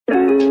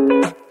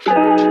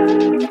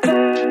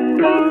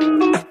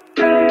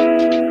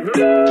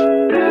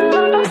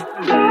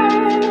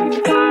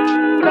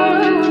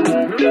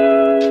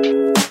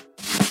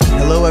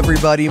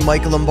everybody.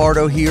 Michael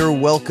Lombardo here.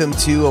 Welcome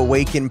to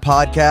Awaken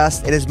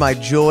Podcast. It is my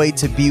joy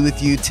to be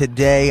with you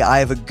today. I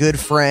have a good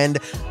friend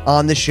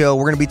on the show.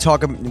 We're going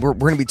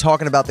to be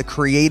talking about the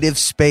creative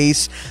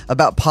space,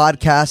 about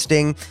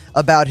podcasting,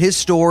 about his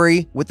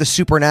story with the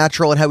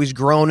supernatural and how he's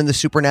grown in the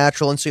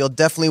supernatural. And so you'll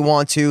definitely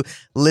want to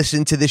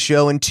listen to the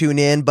show and tune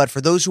in. But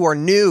for those who are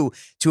new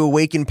to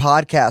Awaken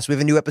Podcast, we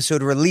have a new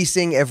episode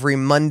releasing every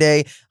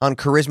Monday on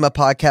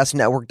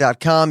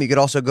charismapodcastnetwork.com. You could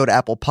also go to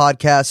Apple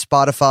Podcasts,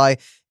 Spotify,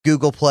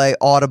 Google Play,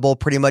 Audible,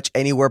 pretty much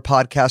anywhere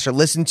podcasts are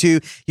listened to.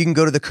 You can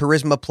go to the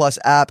Charisma Plus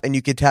app and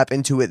you can tap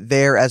into it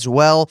there as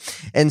well.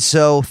 And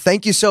so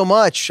thank you so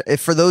much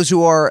for those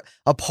who are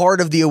a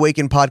part of the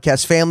Awaken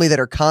Podcast family that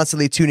are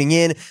constantly tuning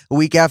in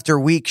week after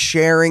week,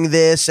 sharing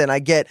this. And I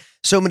get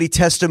so many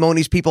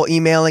testimonies, people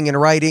emailing and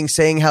writing,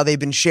 saying how they've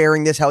been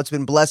sharing this, how it's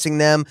been blessing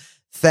them.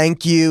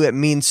 Thank you. It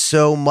means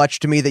so much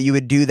to me that you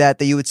would do that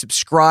you would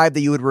subscribe,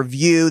 that you would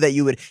review, that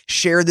you would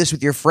share this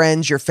with your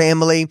friends, your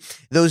family,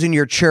 those in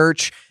your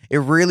church. It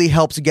really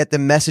helps get the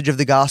message of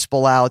the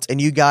gospel out, and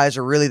you guys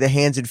are really the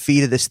hands and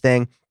feet of this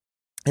thing.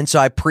 And so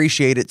I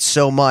appreciate it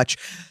so much.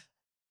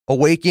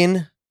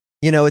 Awaken,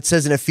 it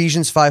says in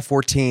Ephesians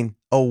 5:14,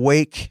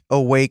 awake,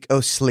 awake,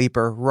 O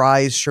sleeper,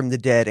 rise from the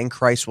dead, and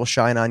Christ will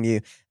shine on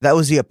you. That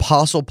was the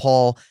Apostle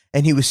Paul,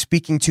 and he was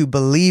speaking to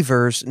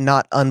believers,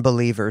 not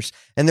unbelievers.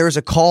 And there is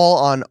a call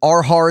on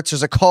our hearts.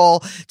 There's a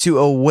call to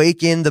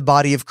awaken the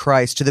body of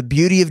Christ, to the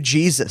beauty of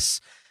Jesus,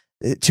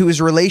 to his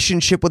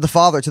relationship with the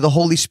Father, to the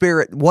Holy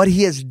Spirit, what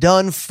he has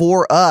done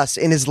for us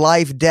in his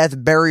life,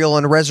 death, burial,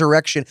 and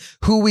resurrection,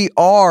 who we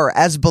are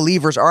as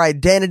believers, our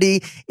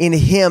identity in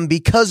him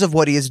because of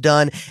what he has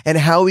done, and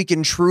how we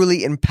can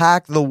truly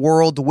impact the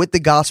world with the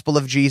gospel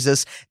of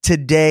Jesus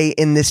today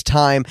in this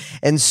time.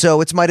 And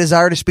so it's my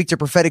desire to speak to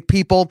prophetic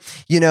people,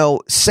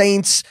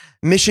 saints,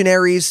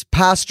 missionaries,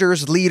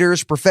 pastors,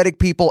 leaders, prophetic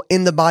people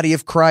in the body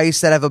of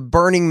Christ that have a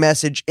burning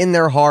message in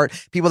their heart,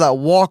 people that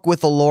walk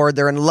with the Lord,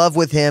 they're in love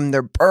with him,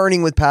 they're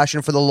burning with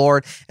passion for the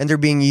Lord, and they're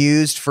being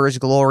used for his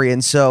glory.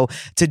 And so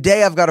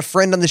today I've got a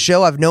friend on the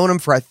show. I've known him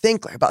for, I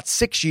think, about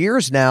 6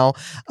 years now.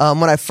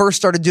 When I first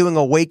started doing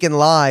Awaken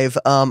Live,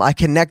 I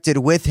connected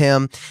with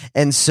him.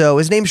 And so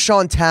his name's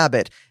Shaun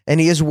Tabatt, and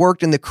he has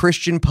worked in the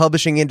Christian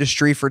publishing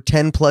industry for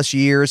 10 plus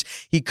years.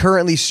 He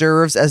currently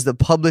serves as the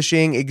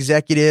publishing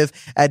executive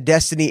at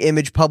Destiny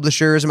Image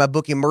Publishers, and my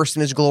book Immersed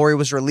in His Glory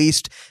was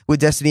released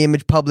with Destiny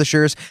Image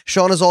Publishers.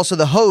 Shaun is also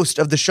the host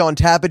of the Shaun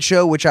Tabatt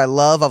Show, which I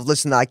love. I've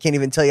listened to, I can't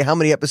even tell you how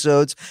many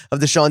episodes of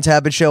the Shaun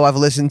Tabatt Show I've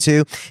listened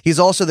to. He's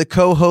also the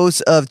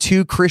co-host of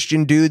Two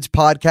Christian Dudes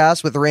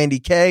podcast with Randy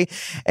Kay,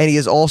 and he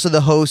is also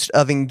the host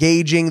of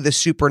Engaging the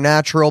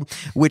Supernatural,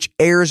 which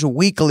airs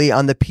weekly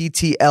on the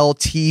PTL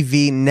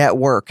TV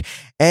network.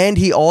 And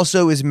he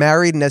also is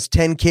married and has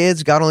 10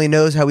 kids. God only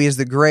knows how he has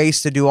the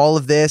grace to do all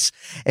of this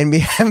and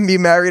be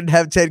married and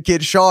have 10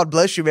 kids. Shaun,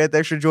 bless you, man.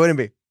 Thanks for joining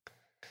me.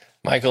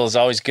 Michael, it's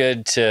always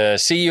good to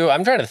see you.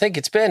 I'm trying to think.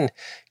 It's been,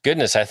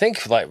 I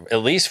think like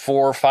at least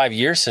 4 or 5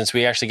 years since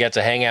we actually got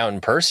to hang out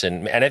in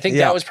person. And I think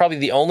that was probably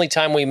the only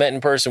time we met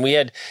in person. We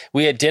had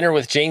dinner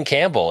with Jane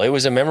Campbell. It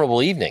was a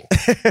memorable evening.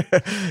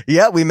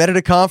 Yeah, we met at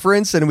a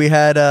conference and we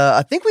had,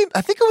 I think it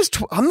was,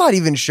 I'm not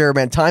even sure,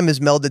 man. Time has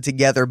melded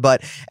together.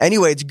 But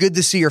anyway, it's good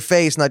to see your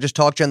face, not just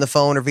talk to you on the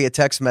phone or via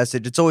text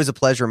message. It's always a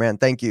pleasure, man.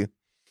 Thank you.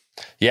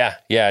 Yeah.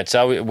 It's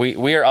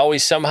we are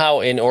always somehow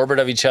in orbit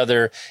of each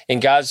other. In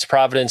God's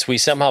providence, we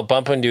somehow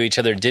bump into each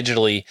other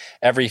digitally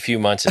every few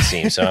months, it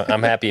seems. So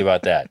I'm happy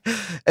about that.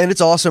 And it's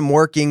awesome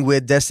working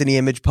with Destiny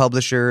Image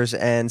Publishers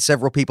and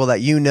several people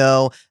that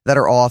that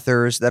are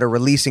authors, that are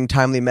releasing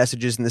timely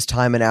messages in this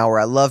time and hour.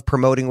 I love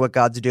promoting what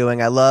God's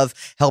doing. I love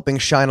helping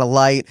shine a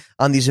light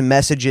on these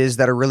messages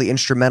that are really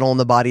instrumental in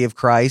the body of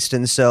Christ.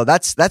 And so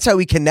that's how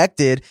we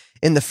connected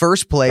in the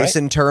first place,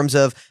 right, in terms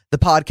of the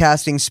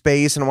podcasting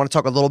space. And I want to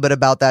talk a little bit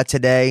about that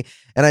today.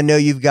 And I know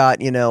you've got,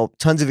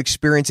 tons of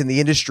experience in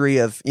the industry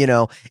of, in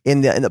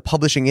the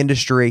publishing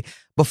industry.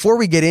 Before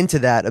we get into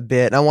that a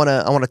bit, I want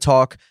to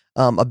talk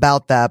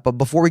about that. But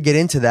before we get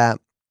into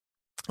that,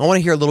 I want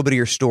to hear a little bit of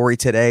your story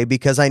today,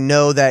 because I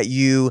know that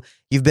you've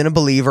been a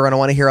believer, and I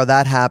want to hear how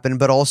that happened,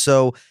 but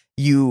also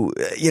you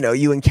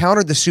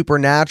encountered the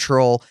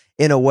supernatural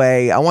in a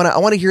way. I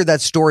want to hear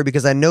that story,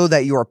 because I know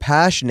that you are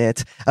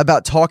passionate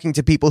about talking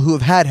to people who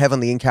have had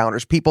heavenly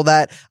encounters, people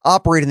that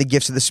operate in the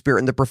gifts of the Spirit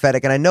and the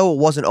prophetic. And I know it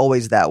wasn't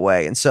always that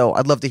way. And so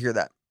I'd love to hear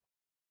that.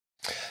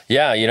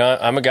 Yeah,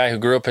 I'm a guy who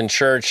grew up in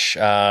church.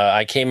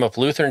 I came up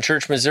Lutheran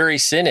Church, Missouri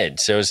Synod.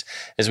 So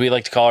as we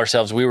like to call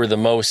ourselves, we were the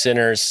Mo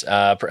sinners,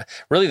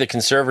 really the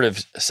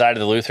conservative side of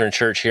the Lutheran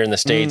Church here in the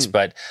States.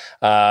 But,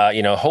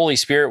 Holy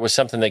Spirit was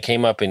something that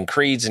came up in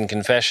creeds and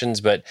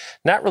confessions, but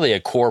not really a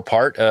core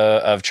part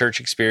of church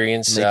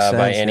experience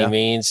by any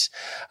means.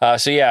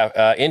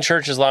 In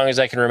church as long as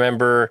I can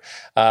remember,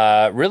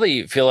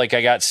 really feel like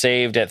I got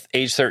saved at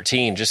age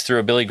 13, just through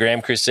a Billy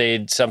Graham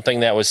crusade. Something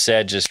that was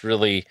said just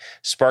really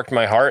sparked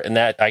my heart, and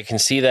that I can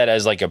see that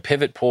as like a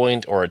pivot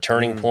point or a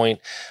turning point.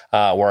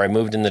 where I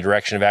moved in the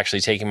direction of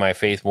actually taking my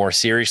faith more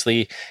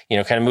seriously,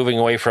 kind of moving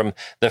away from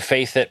the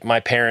faith that my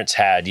parents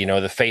had,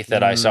 the faith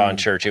that I saw in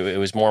church. It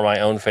was more my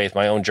own faith,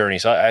 my own journey.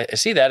 So I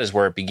see that as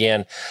where it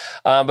began.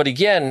 But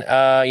again,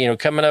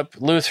 coming up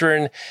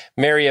Lutheran,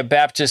 marry a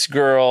Baptist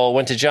girl,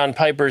 went to John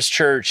Piper's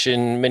church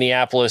in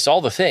Minneapolis,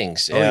 all the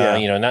things.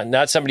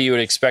 Not somebody you would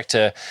expect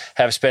to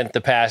have spent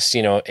the past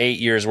 8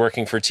 years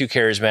working for two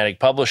charismatic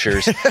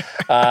publishers.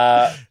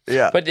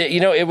 But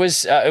it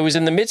was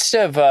in the midst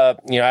of I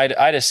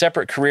had a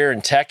separate career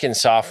in tech and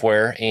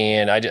software,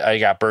 and I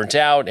got burnt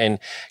out, and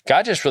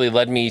God just really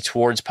led me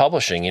towards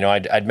publishing.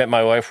 I'd met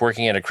my wife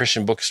working at a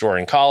Christian bookstore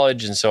in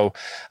college, and so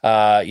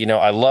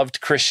I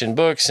loved Christian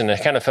books, and I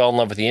kind of fell in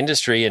love with the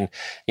industry. And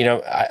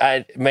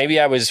maybe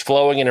I was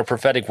flowing in a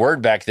prophetic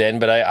word back then,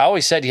 but I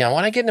always said,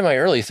 when I get into my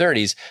early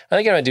 30s, I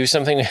think I'm going to do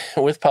something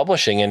with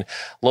publishing. And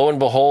lo and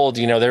behold,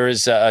 there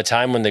was a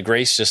time when the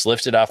grace just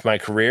lifted off my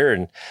career,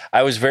 and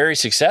I was very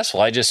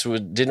successful. I just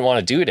didn't want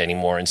to do it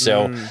anymore. And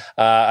so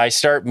I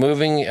start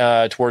moving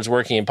towards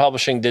working in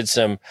publishing, did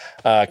some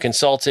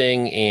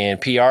consulting and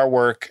PR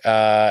work,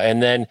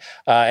 and then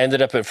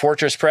ended up at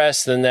Fortress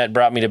Press. Then that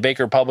brought me to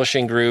Baker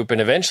Publishing Group, and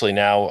eventually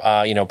now,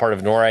 part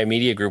of Norai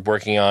Media Group,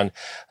 working on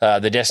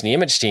the Destiny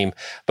Image team.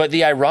 But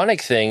the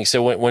ironic thing,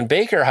 so when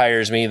Baker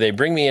hires me, they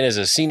bring me in as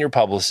a senior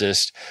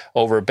publicist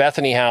over at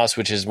Bethany House,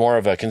 which is more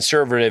of a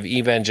conservative,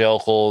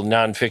 evangelical,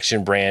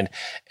 nonfiction brand,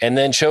 and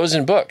then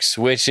Chosen Books,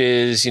 which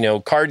is,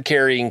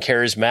 card-carrying,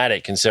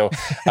 charismatic. And so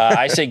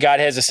I say God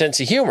has a sense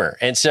of humor.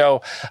 And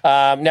so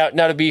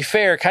now to be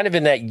fair, kind of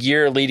in that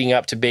year leading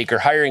up to Baker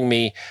hiring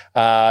me,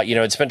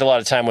 I'd spent a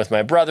lot of time with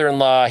my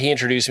brother-in-law. He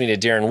introduced me to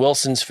Darren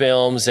Wilson's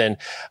films, and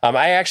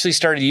I actually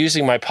started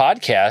using my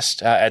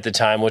podcast at the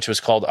time, which was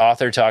called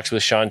Author Talks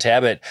with Shaun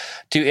Tabatt,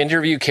 to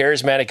interview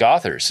charismatic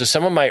authors. So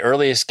some of my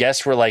earliest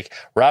guests were like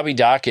Robbie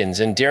Dawkins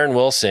and Darren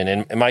Wilson,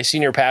 and my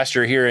senior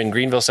pastor here in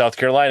Greenville, South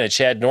Carolina,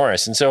 Chad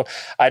Norris. And so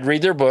I'd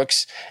read their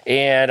books,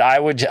 and I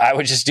would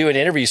just do an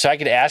interview so I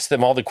could ask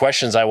them all the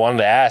questions I wanted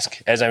to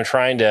ask as I'm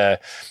trying to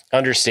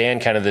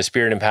understand kind of the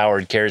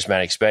spirit-empowered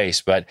charismatic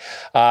space. But,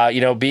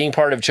 being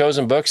part of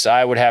Chosen Books,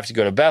 I would have to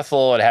go to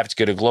Bethel. I'd have to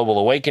go to Global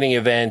Awakening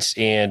events.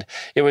 And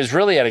it was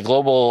really at a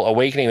Global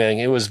Awakening thing.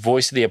 It was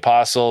Voice of the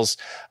Apostles.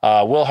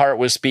 Will Hart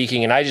was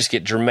speaking, and I just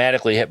get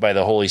dramatically hit by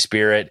the Holy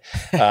Spirit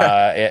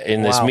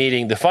in this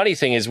meeting. The funny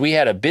thing is we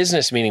had a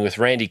business meeting with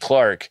Randy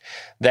Clark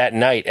that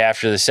night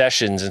after the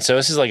sessions. And so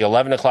this is like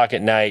 11 o'clock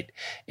at night,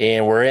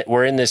 and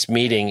we're in this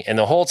meeting, and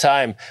the whole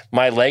time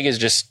my leg is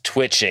just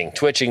twitching.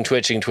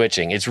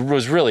 It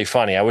was really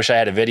funny. I wish I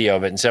had a video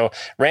of it. And so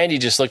Randy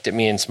just looked at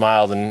me and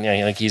smiled, and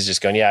like he's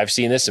just going, I've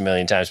seen this a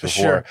million times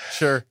before.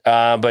 Sure.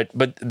 But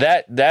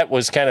that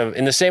was kind of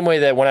in the same way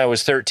that when I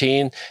was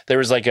 13, there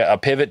was like a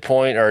pivot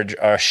point or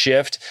a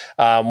shift.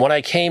 When I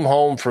came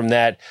home from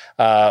that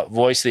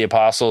Voice of the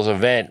Apostles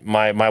event,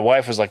 my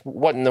wife was like,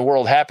 "What in the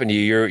world happened to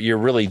you? You're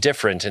really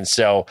different." And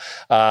so,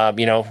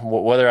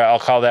 whether I'll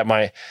call that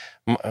my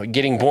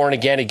getting born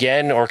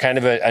again, or kind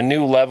of a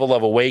new level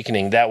of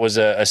awakening, that was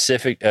a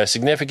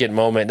significant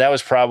moment. That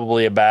was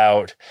probably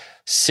about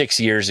 6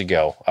 years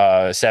ago,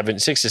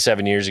 6 to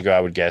 7 years ago, I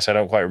would guess. I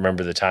don't quite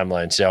remember the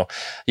timeline. So,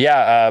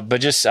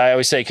 but just I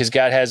always say, because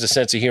God has a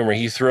sense of humor,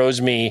 He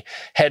throws me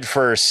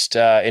headfirst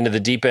into the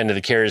deep end of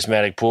the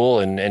charismatic pool,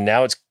 and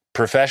now it's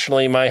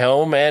professionally my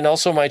home and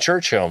also my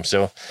church home.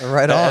 So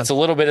that's a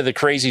little bit of the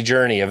crazy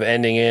journey of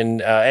ending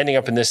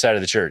up in this side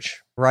of the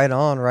church. Right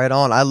on.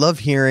 I love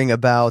hearing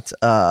about,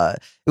 it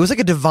was like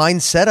a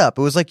divine setup.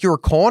 It was like you were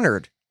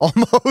cornered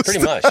almost. Pretty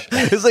much.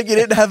 It was like you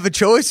didn't have a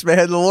choice,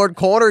 man. The Lord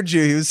cornered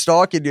you. He was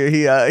stalking you.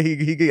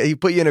 He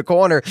put you in a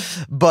corner.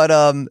 But,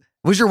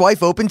 was your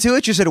wife open to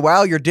it? You said,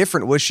 wow, you're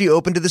different. Was she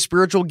open to the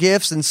spiritual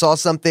gifts and saw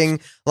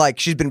something like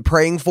she's been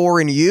praying for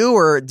in you,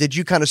 or did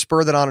you kind of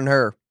spur that on in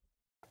her?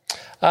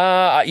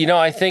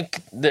 I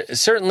think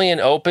certainly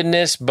an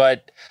openness,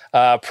 but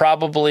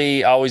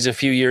probably always a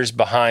few years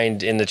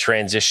behind in the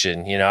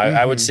transition.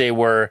 I would say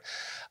we're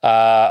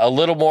a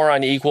little more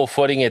on equal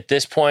footing at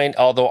this point,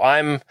 although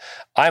I'm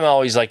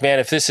always like, man,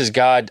 if this is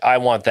God, I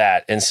want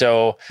that. And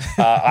so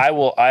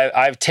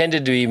I've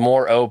tended to be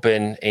more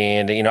open.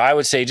 And, I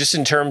would say just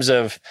in terms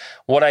of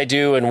what I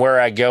do and where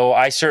I go,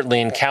 I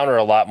certainly encounter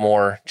a lot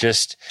more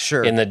just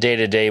in the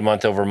day-to-day,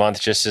 month over month,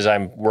 just as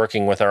I'm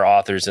working with our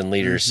authors and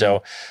leaders.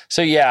 So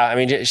yeah, I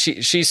mean,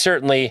 she's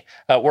certainly,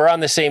 we're on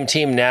the same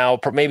team now.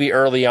 Maybe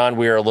early on,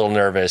 we were a little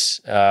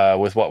nervous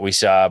with what we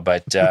saw,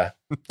 but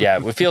yeah,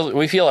 we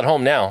feel at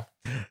home now.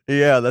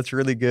 Yeah, that's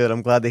really good.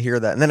 I'm glad to hear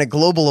that. And then a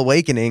Global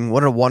Awakening,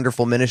 what a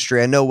wonderful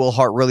ministry. I know Will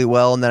Hart really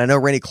well, and then I know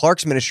Randy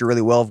Clark's ministry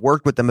really well. I've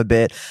worked with them a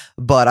bit,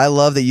 but I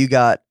love that you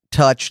got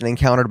touched and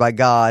encountered by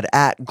God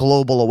at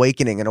Global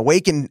Awakening. An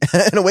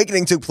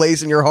awakening took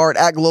place in your heart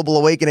at Global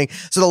Awakening.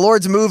 So the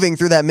Lord's moving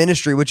through that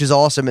ministry, which is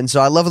awesome. And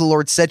so I love that the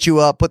Lord set you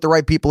up, put the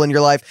right people in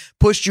your life,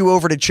 pushed you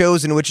over to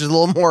Chosen, which is a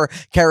little more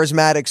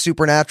charismatic,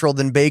 supernatural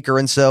than Baker.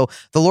 And so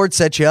the Lord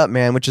set you up,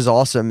 man, which is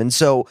awesome. And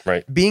so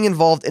being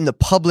involved in the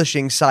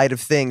publishing side of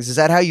things, is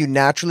that how you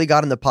naturally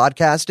got into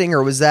podcasting,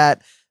 or was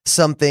that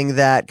something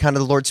that kind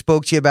of the Lord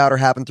spoke to you about or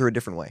happened through a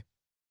different way?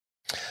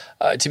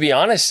 To be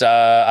honest,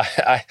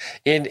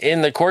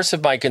 in the course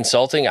of my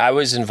consulting, I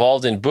was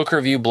involved in book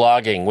review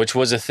blogging, which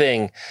was a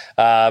thing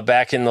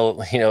back in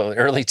the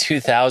early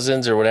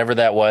 2000s or whatever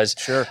that was.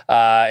 Sure.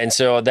 And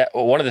so that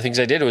one of the things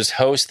I did was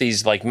host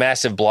these like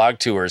massive blog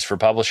tours for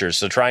publishers.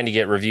 So trying to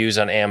get reviews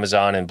on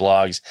Amazon and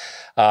blogs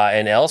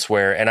and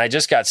elsewhere. And I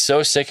just got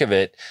so sick of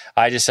it,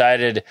 I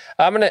decided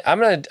I'm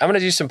gonna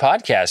do some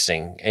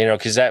podcasting.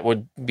 Because that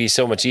would be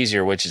so much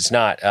easier, which it's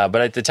not.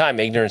 But at the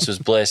time, ignorance was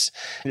bliss,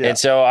 yeah. And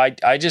so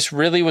I just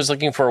really was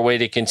looking for a way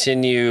to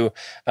continue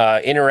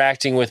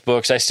interacting with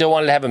books. I still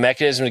wanted to have a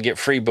mechanism to get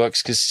free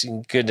books because,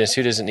 goodness,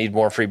 who doesn't need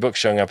more free books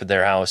showing up at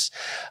their house?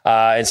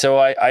 And so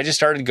I just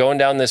started going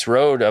down this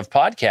road of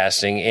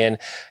podcasting. And,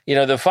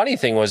 the funny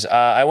thing was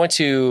I went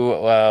to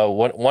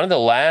one of the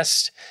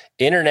last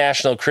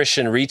International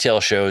Christian Retail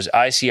Shows,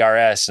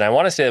 ICRS, and I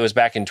want to say that was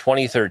back in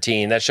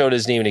 2013. That show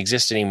doesn't even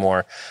exist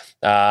anymore.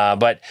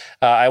 But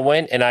I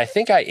went and I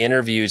think I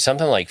interviewed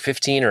something like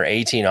 15 or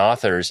 18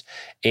 authors.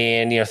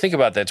 And, think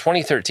about that,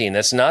 2013,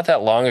 that's not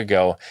that long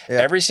ago. Yeah.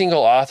 Every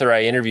single author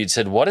I interviewed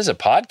said, what is a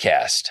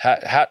podcast?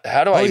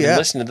 How do I even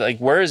listen to,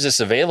 where is this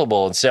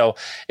available? And so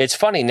it's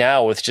funny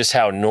now with just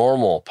how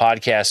normal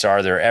podcasts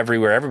are. They're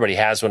everywhere. Everybody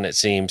has one, it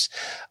seems.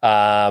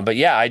 But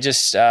yeah, I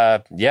just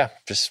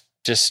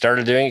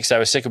started doing it because I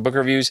was sick of book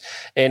reviews.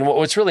 And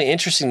what's really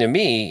interesting to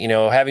me,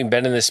 having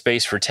been in this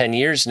space for 10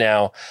 years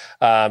now,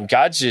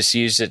 God's just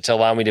used it to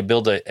allow me to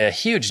build a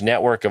huge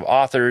network of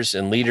authors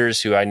and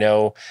leaders who I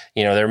know.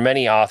 There are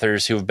many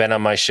authors who have been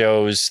on my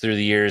shows through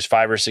the years,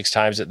 5 or 6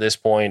 times at this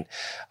point.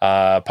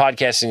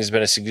 Podcasting has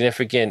been a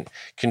significant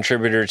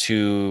contributor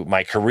to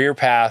my career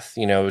path,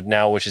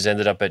 now, which has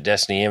ended up at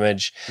Destiny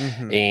Image.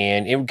 Mm-hmm.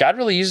 And God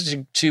really used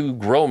it to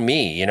grow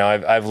me.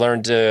 I've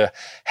learned to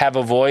have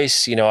a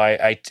voice.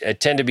 I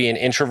tend to be an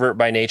introvert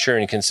by nature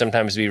and can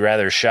sometimes be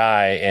rather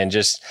shy. And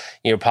just,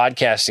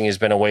 podcasting has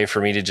been a way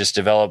for me to just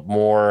develop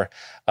more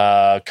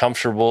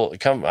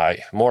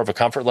more of a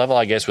comfort level,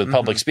 I guess, with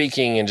public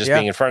speaking and just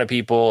being in front of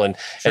people. And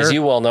as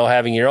you well know,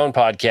 having your own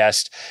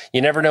podcast,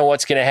 you never know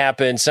what's going to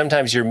happen.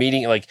 Sometimes you're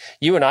meeting, like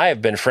you and I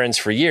have been friends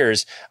for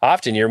years.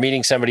 Often you're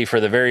meeting somebody for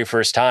the very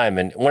first time.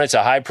 And when it's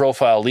a high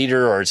profile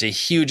leader or it's a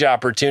huge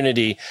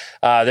opportunity,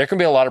 there can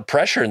be a lot of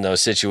pressure in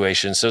those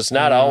situations. So it's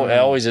not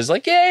always is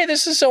like, yay,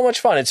 this is so much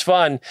fun. It's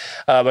fun.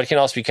 But it can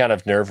also be kind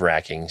of nerve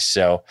wracking.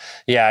 So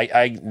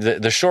yeah,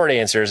 the short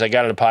answer is I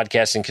got into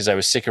podcasting because I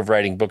was sick of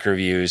writing book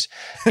reviews.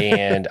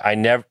 And I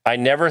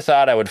never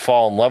thought I would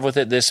fall in love with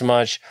it this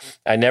much.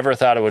 I never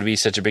thought it would be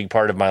such a big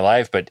part of my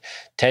life. But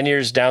 10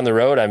 years down the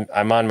road,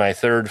 I'm on my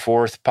 3rd,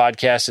 4th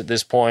podcast at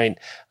this point.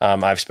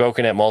 I've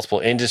spoken at multiple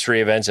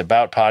industry events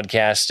about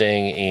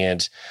podcasting,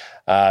 and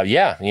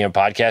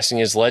podcasting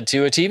has led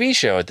to a TV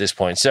show at this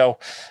point. So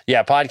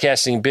yeah,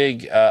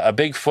 podcasting, a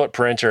big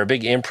footprint or a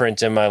big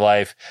imprint in my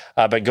life.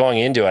 But going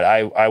into it,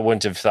 I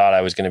wouldn't have thought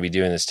I was going to be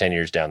doing this 10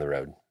 years down the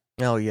road.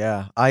 Oh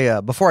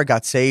yeah. Before I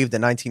got saved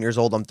at 19 years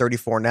old, I'm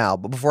 34 now,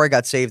 but before I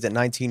got saved at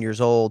 19 years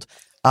old,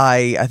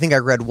 I think I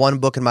read one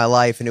book in my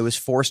life, and it was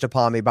forced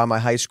upon me by my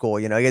high school.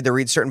 You had to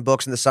read certain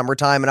books in the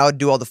summertime, and I would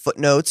do all the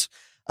footnotes.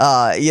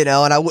 And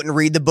I wouldn't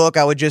read the book.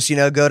 I would just,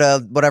 go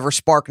to whatever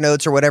Spark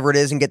Notes or whatever it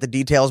is and get the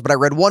details. But I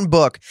read one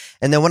book.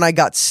 And then when I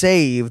got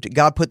saved,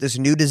 God put this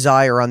new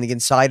desire on the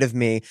inside of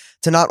me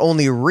to not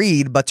only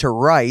read, but to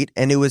write.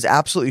 And it was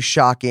absolutely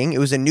shocking. It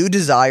was a new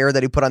desire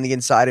that he put on the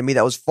inside of me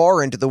that was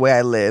far into the way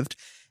I lived.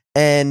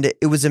 And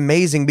it was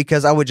amazing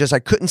because I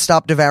couldn't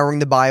stop devouring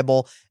the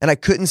Bible, and I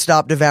couldn't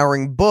stop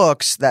devouring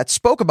books that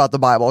spoke about the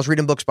Bible. I was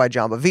reading books by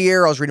John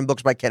Bevere. I was reading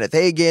books by Kenneth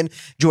Hagin,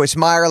 Joyce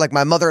Meyer. Like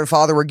my mother and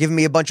father were giving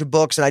me a bunch of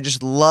books, and I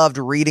just loved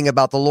reading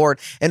about the Lord.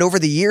 And over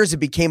the years,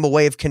 it became a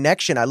way of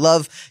connection. I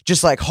love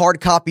just like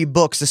hard copy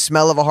books, the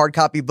smell of a hard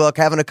copy book,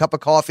 having a cup of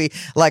coffee.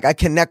 Like I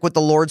connect with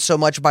the Lord so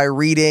much by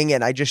reading,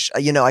 and I just,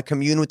 I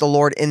commune with the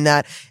Lord in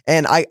that.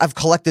 And I've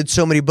collected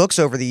so many books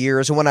over the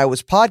years. And when I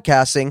was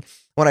podcasting,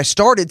 when I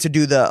started to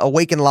do the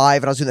Awaken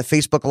Live and I was doing the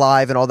Facebook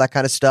Live and all that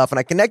kind of stuff, and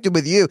I connected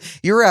with you,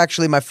 you were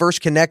actually my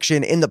first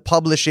connection in the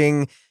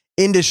publishing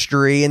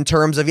industry in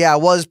terms of, I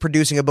was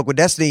producing a book with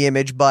Destiny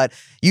Image, but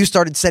you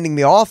started sending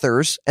me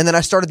authors, and then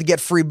I started to get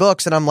free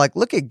books, and I'm like,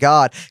 look at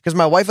God, because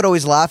my wife would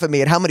always laugh at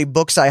me at how many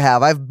books I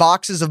have. I have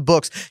boxes of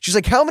books. She's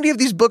like, how many of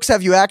these books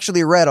have you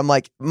actually read? I'm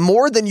like,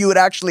 more than you would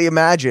actually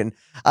imagine.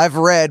 I've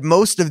read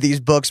most of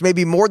these books,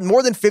 maybe more than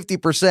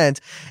 50%,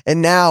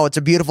 and now it's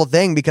a beautiful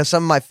thing because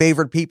some of my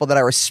favorite people that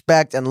I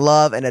respect and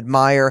love and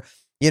admire,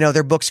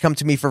 their books come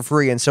to me for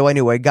free. And so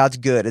anyway, God's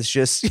good. It's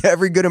just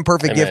every good and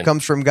perfect gift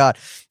comes from God.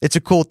 It's a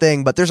cool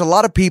thing. But there's a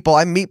lot of people,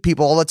 I meet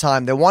people all the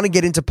time. They want to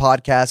get into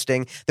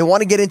podcasting. They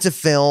want to get into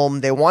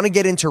film. They want to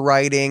get into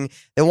writing.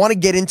 They want to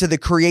get into the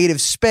creative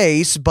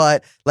space.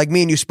 But like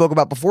me and you spoke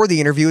about before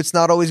the interview, it's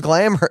not always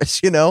glamorous,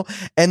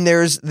 and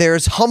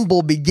there's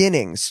humble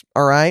beginnings.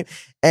 All right.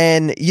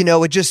 And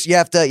it just you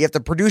have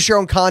to produce your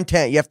own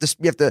content. You have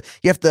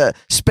to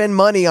spend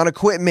money on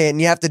equipment,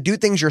 and you have to do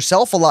things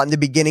yourself a lot in the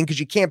beginning because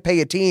you can't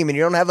pay a team, and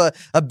you don't have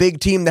a big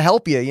team to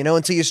help you,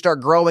 until you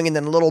start growing, and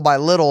then little by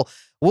little.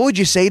 What would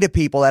you say to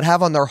people that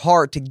have on their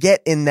heart to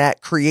get in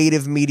that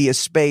creative media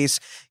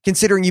space,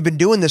 considering you've been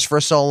doing this for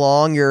so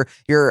long? You're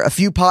a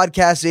few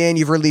podcasts in,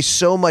 you've released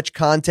so much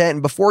content.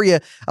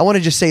 And I want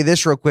to just say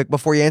this real quick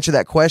before you answer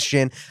that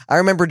question. I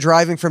remember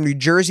driving from New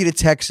Jersey to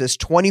Texas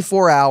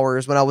 24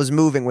 hours when I was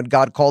moving, when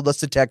God called us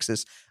to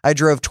Texas. I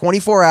drove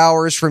 24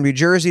 hours from New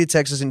Jersey to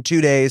Texas in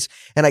 2 days,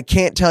 and I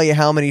can't tell you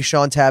how many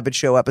Shaun Tabatt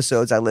Show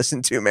episodes I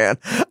listened to, man.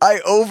 I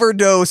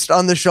overdosed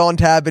on the Shaun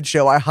Tabatt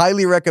Show. I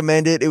highly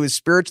recommend it. It was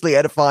spiritually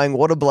edifying.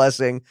 What a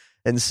blessing.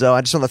 And so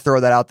I just want to throw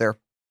that out there.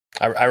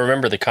 I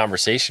remember the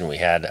conversation we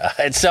had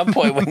at some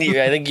point when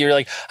I think you were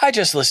like, I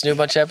just listened to a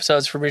bunch of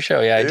episodes from your show.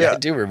 I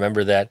do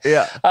remember that.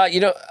 Yeah.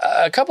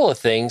 A couple of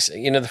things.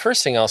 The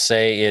first thing I'll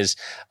say is,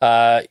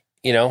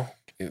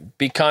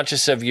 be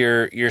conscious of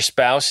your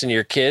spouse and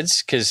your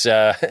kids, because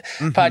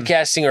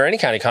podcasting or any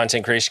kind of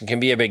content creation can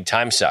be a big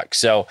time suck.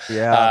 So,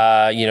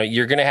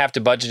 you're going to have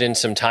to budget in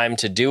some time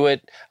to do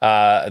it.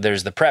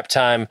 There's the prep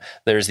time,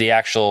 there's the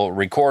actual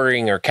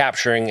recording or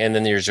capturing, and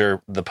then there's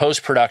the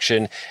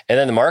post-production, and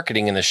then the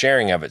marketing and the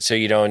sharing of it. So,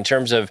 in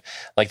terms of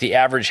like the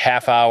average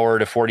half hour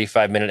to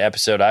 45-minute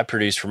episode I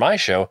produce for my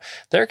show,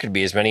 there could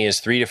be as many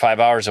as 3 to 5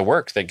 hours of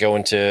work that go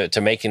into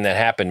making that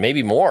happen,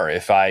 maybe more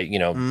if I,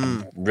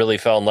 really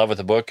fell in love with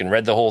the book and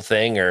read the whole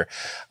thing, or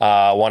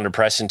wanted to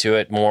press into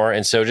it more.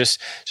 And so just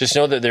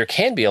know that there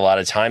can be a lot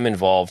of time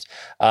involved.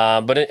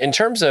 But in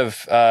terms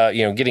of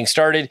getting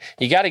started,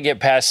 you got to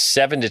get past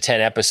 7 to 10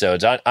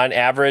 episodes. On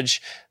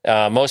average,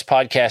 most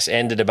podcasts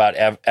end at about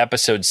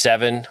episode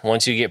 7.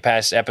 Once you get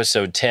past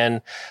episode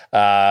 10,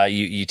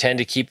 you tend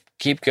to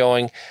keep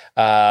going.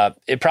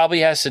 It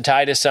probably has to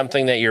tie to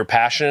something that you're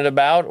passionate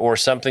about, or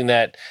something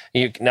that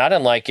not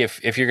unlike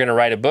if you're going to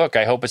write a book,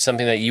 I hope it's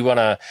something that you want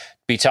to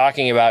be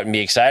talking about and be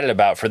excited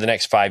about for the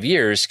next 5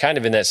 years, kind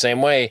of in that same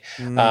way.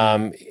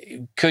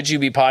 Could you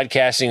be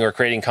podcasting or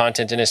creating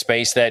content in a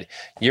space that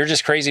you're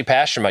just crazy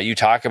passionate about? You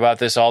talk about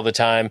this all the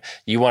time.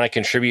 You want to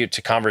contribute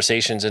to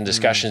conversations and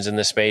discussions in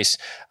this space.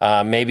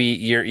 Maybe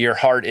your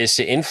heart is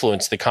to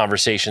influence the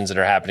conversations that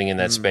are happening in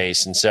that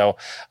space. And so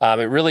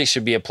it really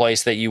should be a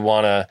place that you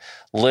want to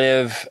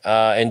live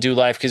and do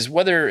life, because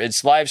whether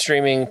it's live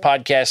streaming,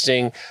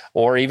 podcasting,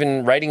 or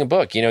even writing a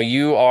book,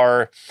 you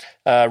are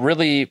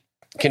really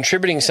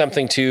contributing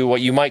something to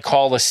what you might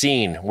call a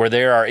scene, where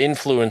there are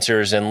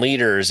influencers and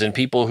leaders and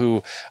people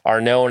who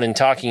are known and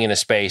talking in a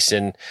space.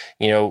 And,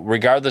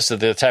 regardless of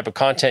the type of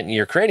content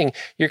you're creating,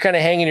 you're kind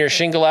of hanging your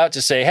shingle out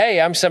to say,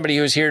 hey, I'm somebody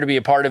who's here to be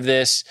a part of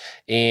this.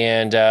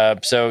 And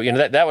so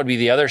that would be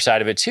the other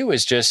side of it too,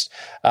 is just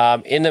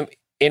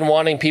in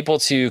wanting people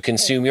to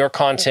consume your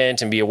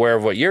content and be aware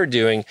of what you're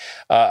doing,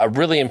 a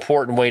really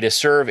important way to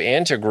serve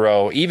and to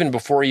grow, even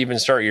before you even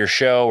start your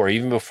show or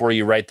even before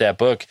you write that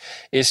book,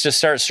 is to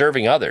start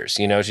serving others,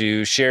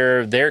 to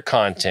share their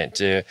content,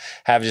 to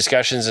have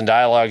discussions and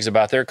dialogues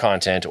about their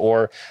content.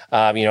 Or,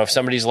 if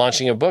somebody's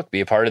launching a book,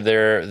 be a part of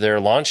their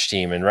launch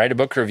team and write a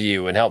book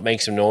review and help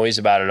make some noise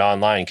about it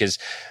online. Because,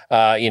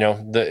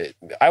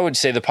 I would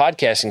say the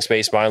podcasting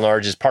space by and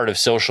large is part of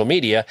social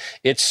media.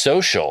 It's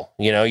social.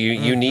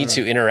 You need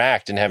to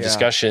interact and have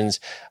discussions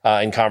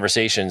and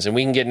conversations. And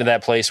we can get into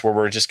that place where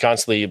we're just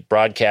constantly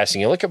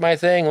broadcasting. Look at my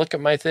thing, look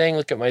at my thing,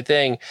 look at my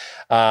thing.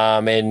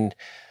 And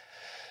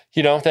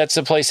that's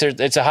a place there.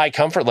 It's a high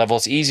comfort level.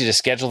 It's easy to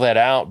schedule that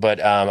out. But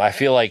I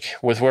feel like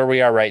with where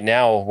we are right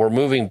now, we're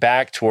moving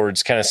back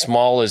towards kind of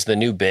small is the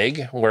new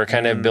big. We're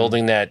kind of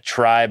building that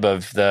tribe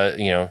of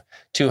the,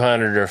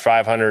 200 or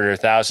 500 or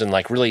 1,000,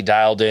 like really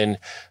dialed in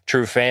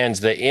true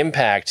fans. The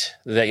impact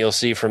that you'll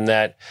see from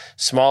that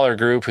smaller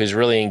group who's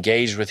really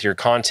engaged with your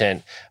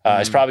content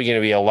is probably going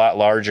to be a lot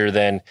larger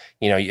than,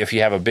 if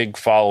you have a big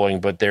following,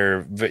 but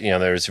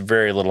there's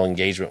very little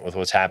engagement with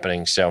what's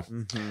happening. So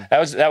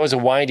that was a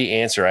windy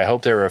answer. I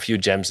hope there were a few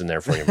gems in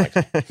there for you,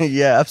 Mike.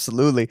 Yeah,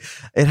 absolutely.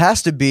 It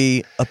has to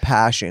be a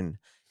passion.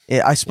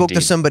 I spoke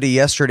to somebody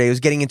yesterday who's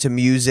getting into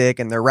music,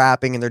 and they're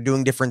rapping and they're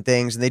doing different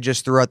things, and they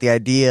just threw out the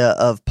idea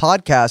of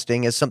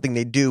podcasting as something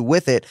they do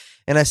with it.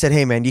 And I said,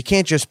 hey man, you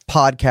can't just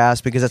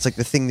podcast because that's like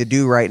the thing to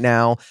do right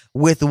now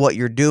with what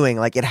you're doing.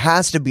 Like, it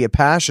has to be a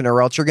passion,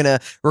 or else you're going to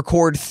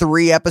record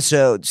 3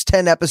 episodes,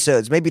 10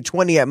 episodes, maybe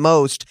 20 at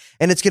most,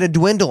 and it's going to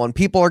dwindle, and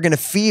people are going to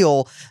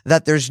feel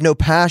that there's no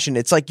passion.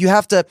 It's like you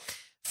have to,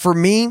 for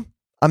me,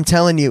 I'm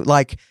telling you,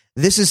 like,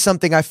 this is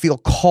something I feel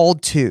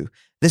called to.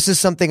 This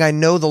is something I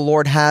know the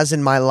Lord has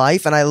in my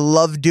life, and I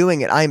love doing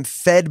it. I am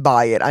fed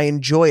by it. I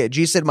enjoy it.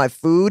 Jesus said, my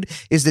food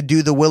is to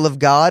do the will of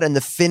God and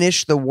to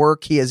finish the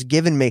work he has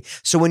given me.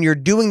 So when you're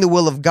doing the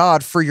will of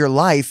God for your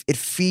life, it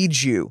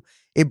feeds you.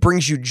 It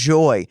brings you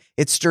joy.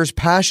 It stirs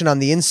passion on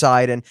the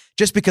inside. And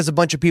just because a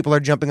bunch of people are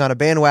jumping on a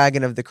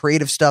bandwagon of the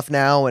creative stuff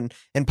now and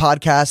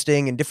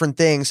podcasting and different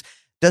things,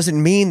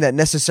 doesn't mean that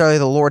necessarily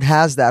the Lord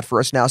has that for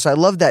us now. So I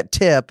love that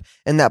tip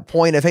and that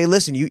point of, hey,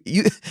 listen,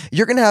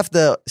 you're going to have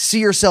to see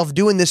yourself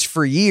doing this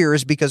for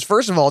years, because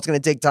first of all, it's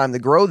going to take time to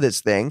grow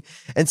this thing.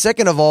 And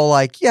second of all,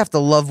 like, you have to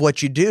love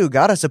what you do.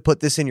 God has to put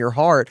this in your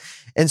heart.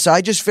 And so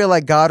I just feel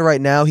like God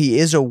right now, he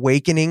is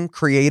awakening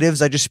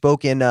creatives. I just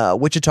spoke in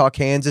Wichita,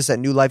 Kansas at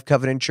New Life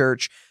Covenant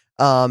Church.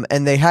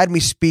 And they had me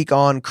speak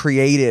on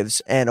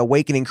creatives and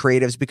awakening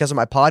creatives because of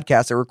my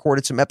podcast. I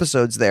recorded some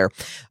episodes there,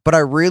 but I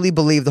really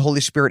believe the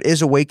Holy Spirit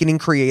is awakening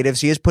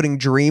creatives. He is putting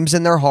dreams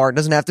in their heart. It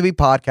doesn't have to be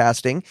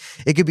podcasting.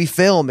 It could be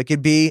film. It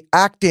could be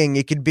acting.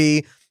 It could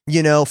be,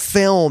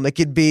 film. It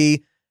could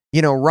be,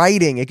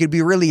 writing. It could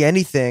be really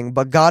anything,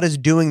 but God is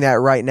doing that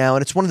right now.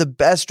 And it's one of the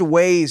best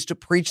ways to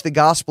preach the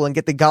gospel and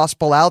get the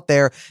gospel out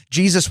there.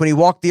 Jesus, when he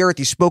walked the earth,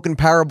 he spoke in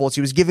parables.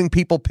 He was giving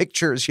people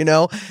pictures,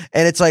 and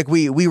it's like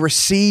we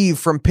receive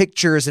from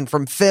pictures and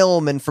from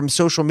film and from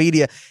social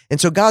media. And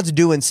so God's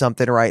doing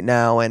something right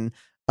now. And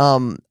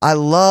I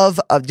love,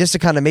 just to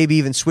kind of maybe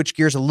even switch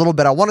gears a little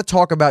bit, I want to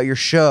talk about your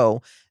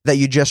show that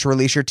you just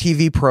released, your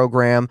TV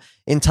program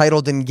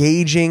entitled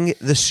Engaging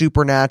the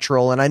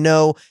Supernatural. And I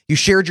know you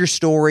shared your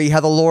story,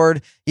 how the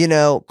Lord,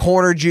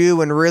 cornered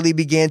you and really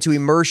began to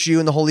immerse you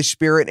in the Holy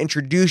Spirit,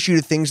 introduce you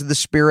to things of the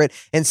Spirit.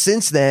 And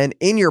since then,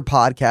 in your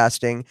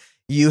podcasting,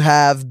 you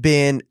have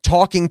been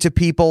talking to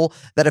people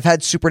that have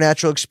had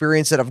supernatural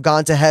experience, that have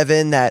gone to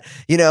heaven, that,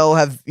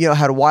 have,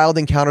 had wild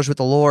encounters with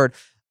the Lord.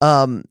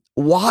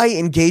 Why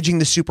engaging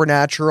the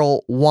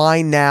supernatural?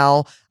 Why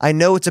now? I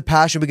know it's a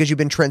passion because you've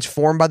been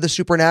transformed by the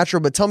supernatural,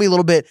 but tell me a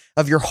little bit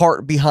of your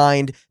heart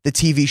behind the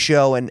TV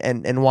show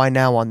and why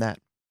now on that.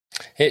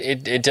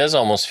 It does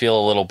almost feel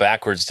a little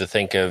backwards to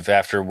think of,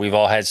 after we've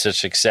all had such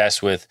success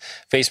with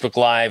Facebook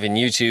Live and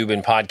YouTube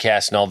and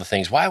podcasts and all the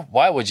things.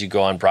 Why would you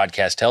go on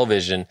broadcast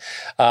television?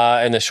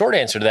 And the short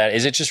answer to that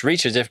is it just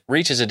reaches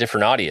a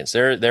different audience.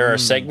 There are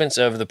segments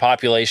of the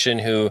population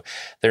who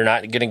they're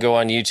not going to go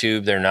on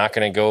YouTube. They're not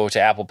going to go to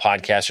Apple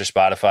Podcasts or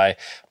Spotify,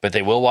 but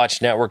they will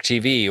watch network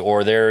TV,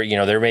 or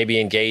they're maybe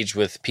engaged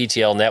with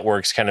PTL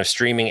networks, kind of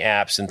streaming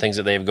apps and things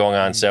that they have going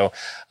on. So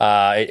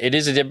it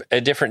is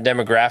a different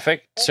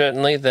demographic, certainly,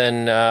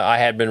 than I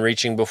had been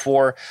reaching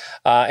before.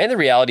 And the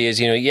reality is,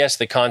 yes,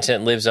 the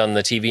content lives on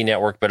the TV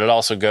network, but it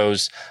also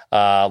goes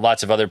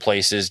lots of other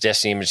places,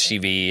 Destiny Image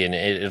TV, and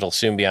it'll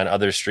soon be on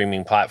other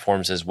streaming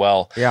platforms as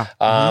well. Yeah.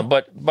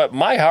 But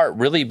my heart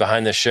really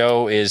behind the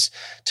show is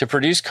to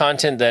produce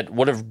content that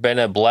would have been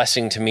a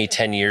blessing to me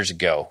 10 years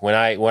ago. When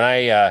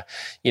I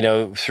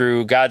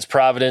through God's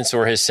providence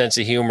or his sense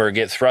of humor,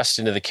 get thrust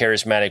into the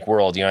charismatic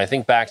world. I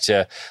think back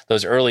to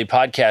those early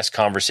podcast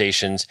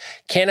conversations.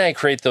 Can I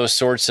create those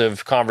sorts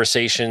of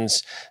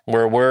conversations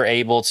where we're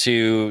able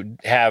to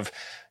have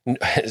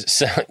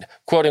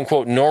quote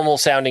unquote normal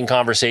sounding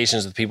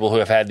conversations with people who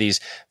have had these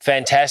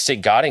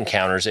fantastic God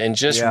encounters, and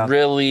just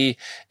really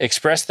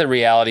express the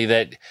reality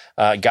that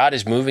God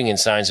is moving in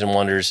signs and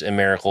wonders and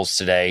miracles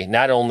today,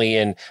 not only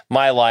in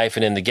my life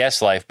and in the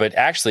guest's life, but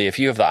actually, if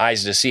you have the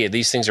eyes to see it,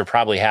 these things are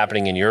probably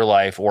happening in your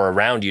life or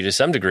around you to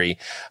some degree.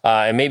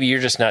 And maybe you're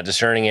just not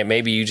discerning it.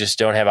 Maybe you just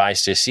don't have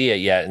eyes to see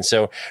it yet. And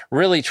so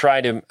really try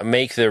to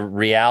make the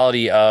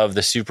reality of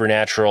the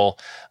supernatural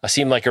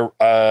seem like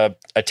a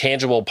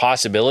tangible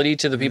possibility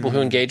to the people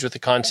who engage with the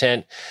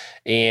content,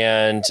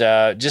 and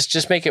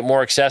just make it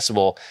more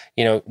accessible.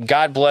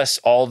 God bless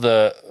all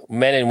the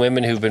men and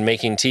women who've been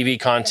making TV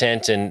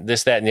content and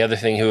this, that, and the other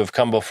thing who have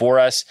come before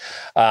us.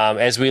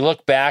 As we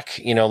look back,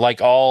 like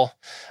all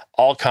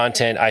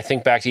content, I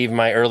think back to even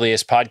my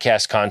earliest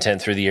podcast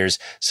content through the years.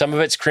 Some of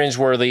it's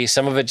cringeworthy.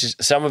 Some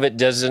of it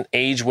doesn't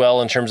age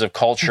well in terms of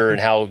culture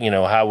and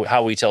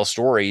how we tell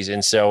stories.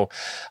 And so,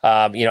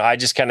 I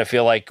just kind of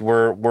feel like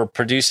we're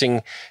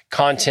producing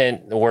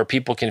content where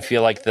people can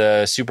feel like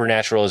the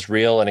supernatural is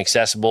real and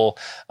accessible,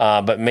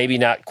 but maybe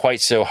not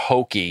quite so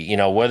hokey.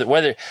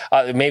 Whether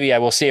maybe I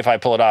will see if I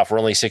pull it off. We're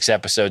only 6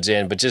 episodes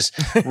in, but just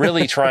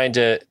really trying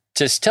to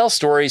tell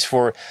stories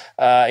for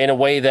in a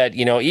way that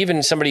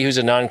even somebody who's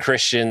a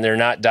non-Christian, they're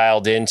not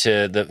dialed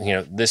into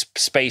the this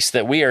space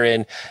that we are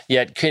in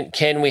yet.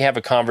 Can we have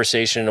a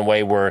conversation in a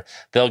way where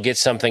they'll get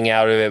something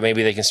out of it?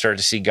 Maybe they can start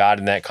to see God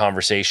in that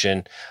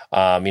conversation.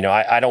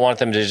 I don't want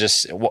them to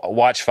just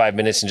watch 5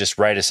 minutes and just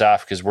write us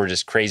off because we're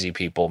just crazy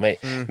people.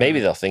 Maybe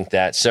they'll think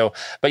that. So,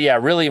 but yeah,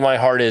 really, my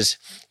heart is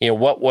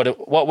what would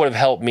have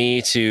helped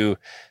me to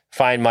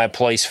find my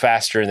place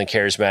faster in the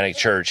charismatic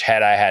church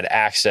had I had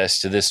access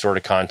to this sort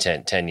of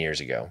content 10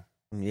 years ago.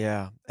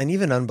 Yeah. And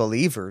even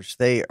unbelievers,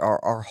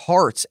 our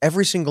hearts,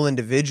 every single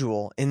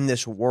individual in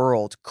this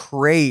world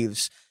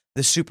craves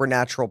the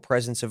supernatural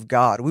presence of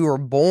God. We were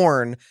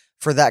born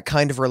for that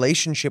kind of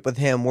relationship with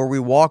him, where we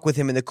walk with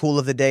him in the cool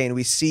of the day and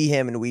we see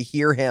him and we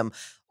hear him.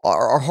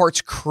 Our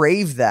hearts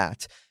crave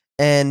that.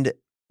 And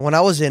when I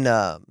was at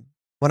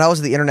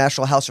the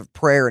International House of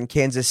Prayer in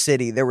Kansas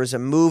City, there was a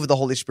move of the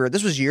Holy Spirit.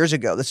 This was years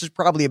ago. This is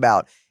probably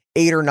about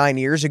 8 or 9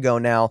 years ago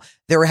now.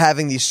 They were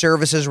having these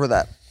services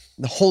where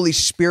the Holy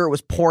Spirit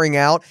was pouring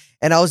out,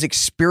 and I was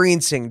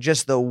experiencing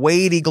just the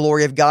weighty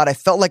glory of God. I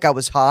felt like I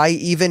was high,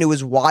 even. It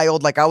was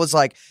wild. Like I was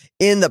like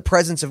in the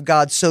presence of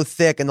God so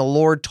thick. And the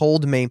Lord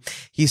told me,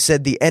 he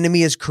said, the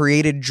enemy has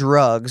created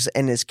drugs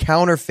and is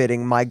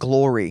counterfeiting my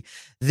glory.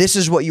 This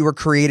is what you were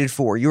created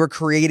for. You were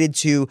created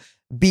to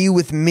be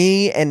with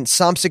me, and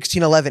Psalm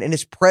 16:11, in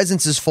his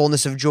presence is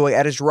fullness of joy,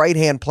 at his right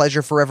hand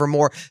pleasure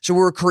forevermore. So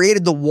we were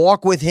created to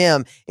walk with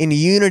him in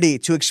unity,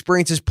 to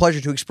experience his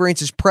pleasure, to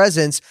experience his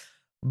presence.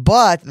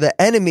 But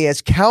the enemy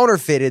has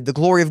counterfeited the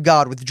glory of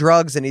God with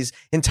drugs, and he's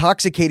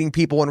intoxicating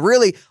people, and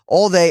really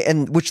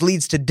which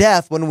leads to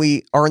death. When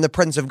we are in the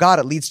presence of God,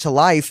 it leads to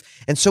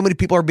life. And so many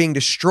people are being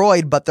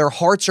destroyed, but their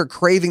hearts are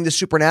craving the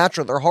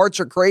supernatural. Their hearts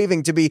are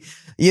craving to be,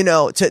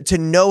 to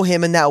know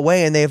him in that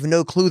way. And they have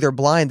no clue. They're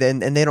blind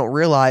and they don't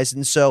realize.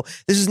 And so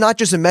this is not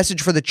just a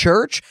message for the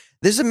church.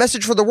 This is a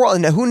message for the world.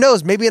 And who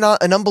knows, maybe an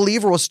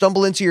unbeliever will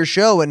stumble into your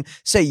show and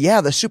say, yeah,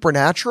 the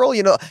supernatural.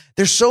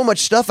 There's so much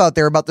stuff out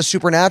there about the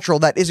supernatural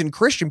that isn't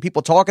Christian.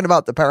 People talking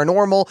about the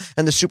paranormal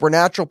and the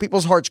supernatural.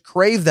 People's hearts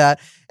crave that.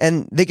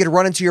 And they could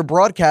run into your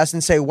broadcast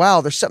and say,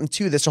 wow, there's something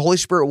to this. The Holy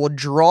Spirit will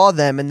draw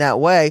them in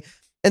that way.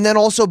 And then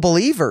also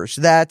believers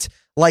that,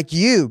 like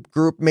you,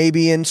 group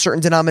maybe in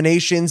certain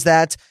denominations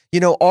that,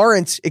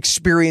 aren't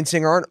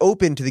experiencing, aren't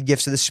open to the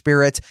gifts of the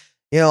Spirit.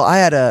 I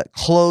had a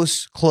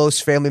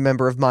close family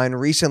member of mine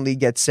recently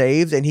get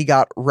saved, and he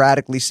got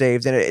radically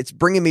saved. And it's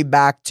bringing me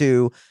back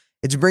to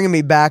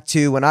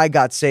when I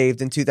got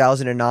saved in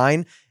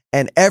 2009.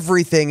 And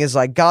everything is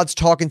like God's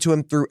talking to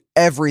him through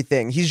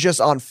everything. He's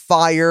just on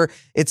fire.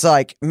 It's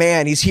like,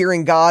 man, he's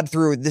hearing God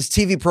through this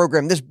TV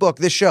program, this book,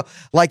 this show.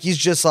 Like he's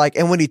just like,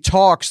 and when he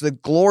talks, the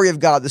glory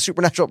of God, the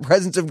supernatural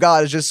presence of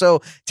God is just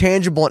so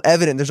tangible and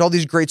evident. There's all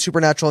these great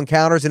supernatural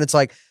encounters, and it's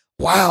like,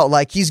 wow,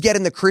 like he's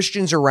getting the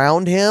Christians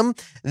around him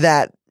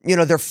that,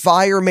 their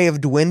fire may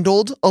have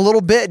dwindled a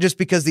little bit just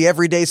because the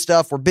everyday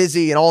stuff, we're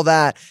busy and all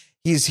that.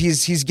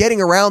 He's getting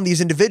around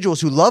these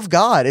individuals who love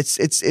God.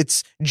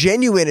 It's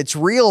genuine, it's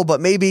real, but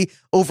maybe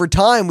over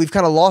time we've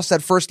kind of lost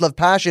that first love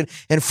passion,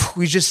 and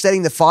he's just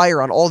setting the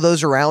fire on all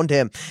those around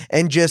him,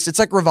 and it's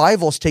like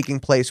revivals taking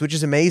place, which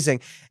is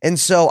amazing. And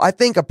so I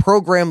think a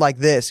program like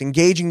this,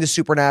 engaging the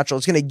supernatural,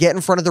 it's going to get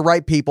in front of the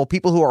right people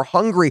who are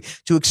hungry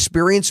to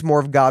experience more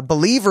of God,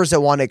 believers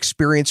that want to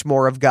experience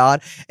more of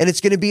God, and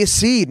it's going to be a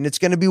seed, and it's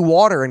going to be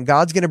water, and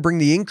God's going to bring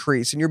the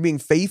increase, and you're being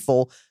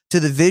faithful to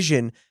the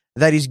vision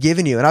that he's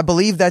given you. And I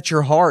believe that's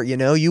your heart.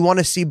 You want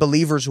to see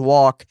believers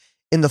walk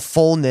in the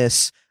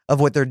fullness of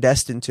what they're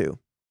destined to.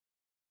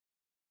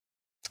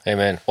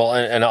 Amen. Well,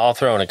 and I'll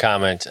throw in a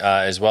comment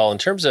as well. In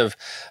terms of,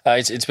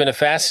 it's been a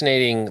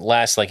fascinating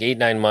last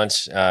 8-9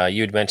 months.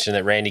 You had mentioned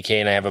that Randy Kay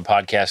and I have a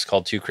podcast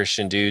called Two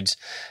Christian Dudes.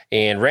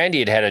 And Randy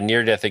had a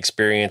near-death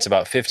experience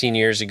about 15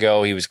 years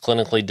ago. He was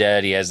clinically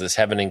dead. He has this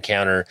heaven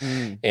encounter.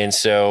 And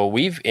so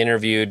we've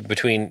interviewed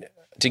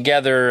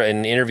together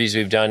and interviews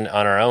we've done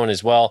on our own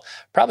as well,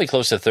 probably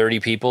close to 30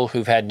 people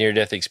who've had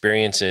near-death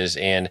experiences.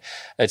 And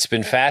it's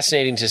been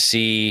fascinating to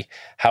see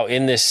how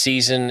in this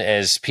season,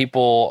 as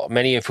people,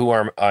 many of who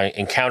are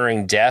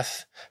encountering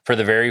death for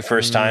the very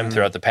first time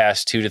throughout the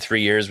past 2 to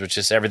 3 years, which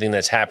is everything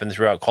that's happened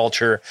throughout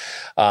culture.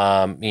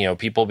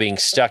 People being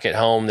stuck at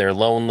home, they're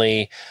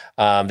lonely.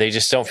 They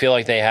just don't feel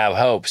like they have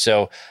hope.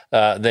 So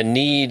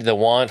the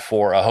want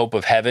for a hope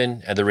of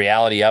heaven, the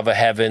reality of a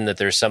heaven, that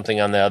there's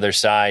something on the other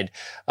side,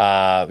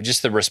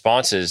 just the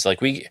responses.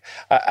 I've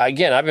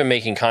been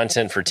making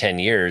content for 10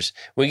 years.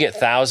 We get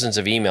thousands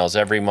of emails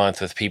every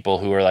month with people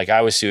who are like,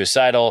 I was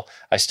suicidal.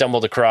 I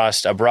stumbled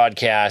across a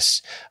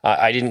broadcast.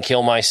 I didn't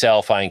kill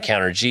myself. I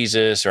encountered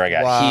Jesus, or I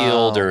got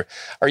healed,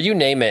 or you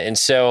name it. And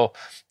so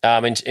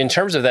in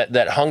terms of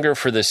that hunger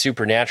for the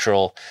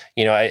supernatural,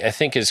 I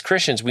think as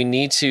Christians, we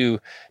need to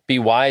be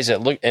wise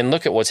at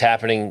look at what's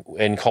happening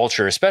in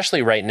culture,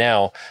 especially right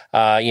now.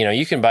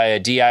 You can buy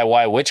a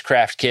DIY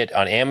witchcraft kit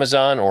on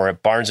Amazon or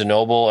at Barnes &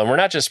 Noble, and we're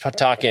not just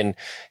talking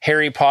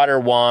Harry Potter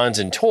wands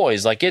and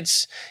toys.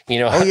 It's,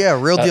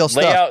 real deal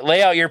stuff.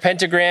 Lay out your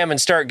pentagram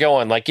and start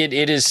going.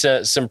 It is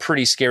some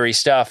pretty scary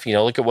stuff.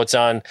 Look at what's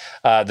on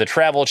the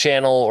Travel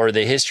Channel or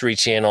the History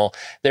Channel.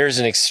 There's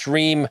an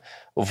extreme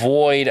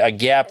void, a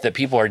gap that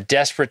people are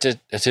desperate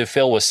to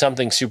fill with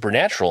something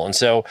supernatural. And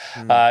so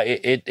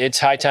it's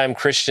high time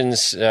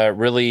Christians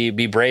really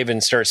be brave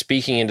and start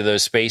speaking into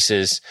those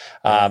spaces,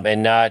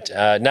 and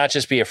not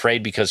just be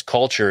afraid because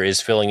culture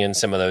is filling in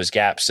some of those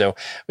gaps. So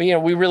we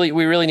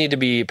really need to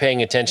be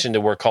paying attention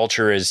to where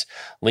culture is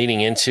leaning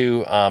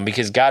into,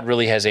 because God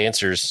really has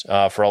answers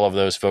for all of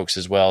those folks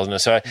as well. And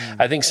so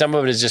I think some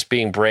of it is just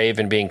being brave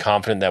and being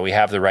confident that we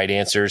have the right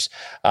answers,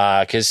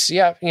 because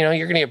you're going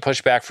to get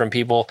pushback from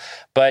people.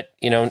 But,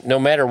 no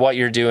matter what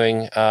you're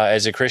doing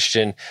as a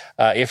Christian,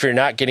 if you're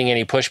not getting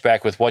any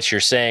pushback with what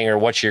you're saying or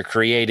what you're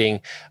creating,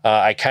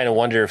 I kind of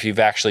wonder if you've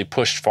actually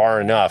pushed far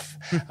enough.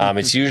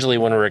 It's usually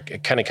when we're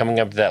kind of coming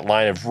up to that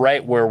line of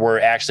right where we're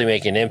actually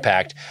making an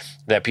impact.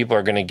 that people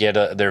are going to get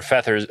their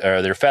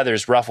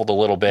feathers ruffled a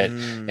little bit.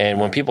 And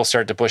when people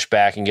start to push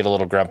back and get a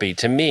little grumpy,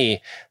 to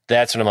me,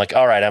 that's when I'm like,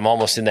 all right, I'm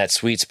almost in that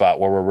sweet spot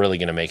where we're really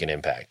going to make an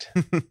impact.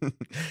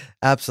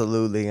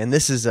 Absolutely. And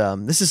this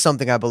is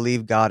something I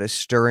believe God is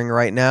stirring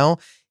right now.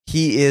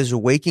 He is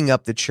waking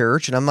up the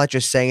church. And I'm not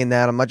just saying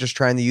that. I'm not just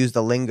trying to use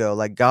the lingo.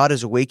 Like, God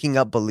is waking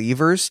up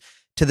believers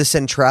to the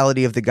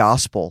centrality of the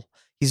gospel.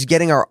 He's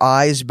getting our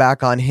eyes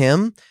back on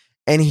him,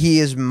 and he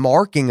is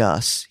marking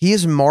us. He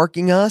is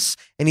marking us,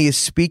 and he is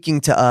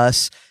speaking to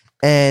us.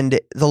 And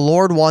the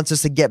Lord wants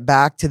us to get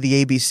back to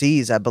the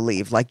ABCs, I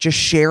believe, like just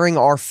sharing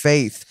our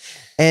faith.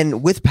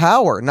 And with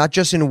power, not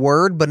just in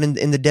word, but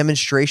in the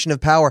demonstration of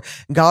power.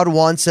 God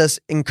wants us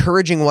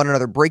encouraging one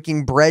another,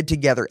 breaking bread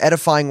together,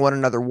 edifying one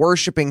another,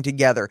 worshiping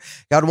together.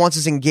 God wants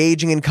us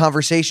engaging in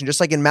conversation. Just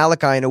like in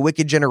Malachi, in a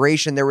wicked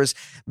generation, there was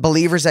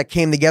believers that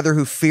came together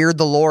who feared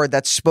the Lord,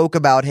 that spoke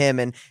about him,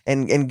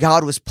 and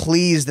God was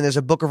pleased, and there's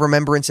a book of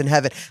remembrance in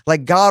heaven.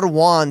 Like, God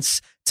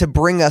wants to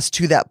bring us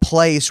to that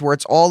place where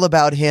it's all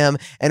about him,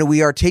 and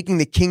we are taking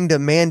the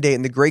kingdom mandate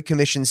and the Great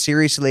Commission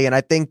seriously. And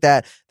I think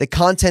that the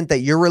content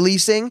that you're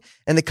releasing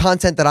and the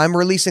content that I'm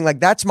releasing,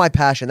 like, that's my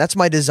passion. That's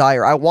my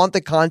desire. I want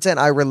the content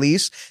I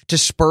release to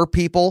spur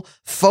people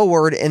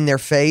forward in their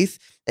faith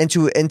and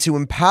to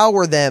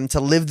empower them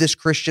to live this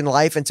Christian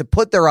life and to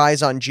put their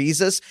eyes on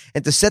Jesus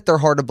and to set their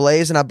heart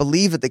ablaze. And I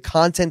believe that the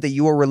content that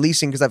you are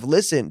releasing, because I've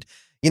listened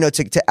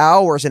to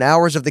hours and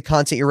hours of the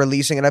content you're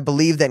releasing. And I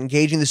believe that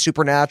engaging the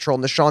supernatural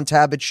and the Shaun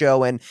Tabatt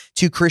show and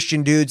Two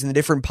Christian Dudes and the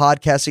different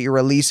podcasts that you're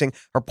releasing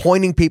are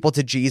pointing people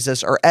to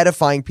Jesus, are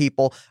edifying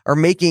people, are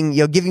making,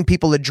 giving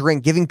people a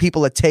drink, giving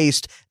people a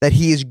taste that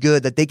he is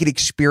good, that they could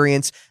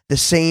experience the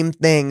same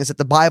things that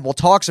the Bible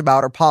talks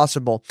about are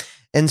possible.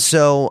 And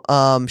so,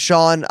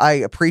 Shaun, I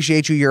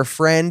appreciate you. You're a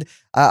friend.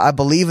 I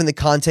believe in the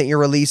content you're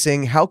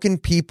releasing. How can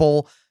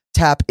people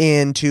tap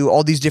into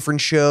all these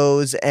different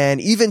shows and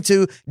even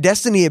to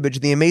Destiny Image,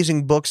 the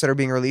amazing books that are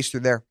being released through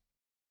there?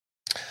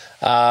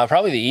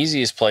 Probably the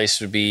easiest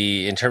place would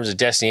be in terms of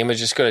Destiny Image.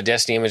 Just go to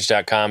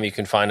destinyimage.com. You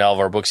can find all of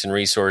our books and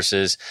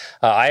resources.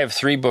 I have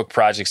 3 book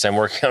projects I'm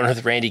working on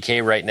with Randy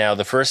Kay right now,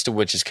 the first of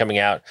which is coming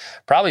out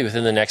probably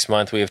within the next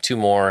month. We have 2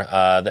 more,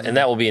 and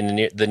that will be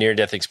in the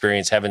near-death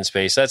experience, Heaven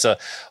Space. That's a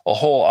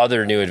whole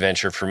other new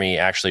adventure for me,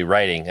 actually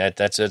writing.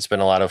 It's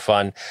been a lot of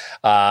fun.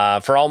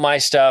 For all my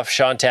stuff,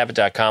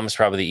 ShaunTabatt.com is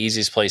probably the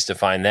easiest place to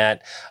find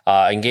that.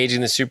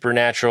 Engaging the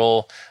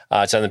Supernatural,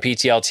 it's on the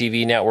PTL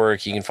TV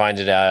network. You can find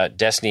it at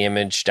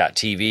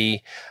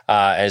destinyimage.tv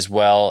as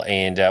well.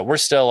 And we're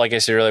still, like I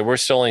said earlier, we're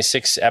still only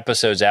 6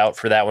 episodes out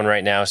for that one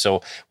right now.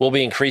 So we'll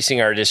be increasing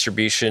our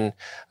distribution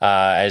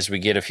as we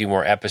get a few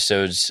more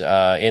episodes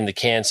in the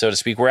can, so to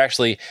speak. We're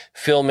actually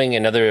filming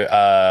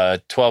another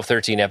 12,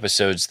 13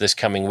 episodes this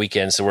coming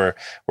weekend. So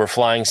we're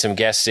flying some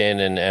guests in,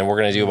 and we're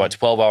going to do about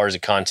 12 hours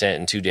of content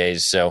in 2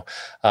 days. So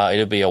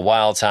it'll be a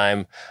wild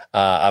time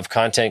of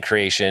content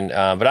creation.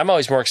 But I'm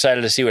always more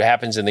excited to see what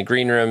happens in the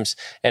green rooms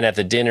and at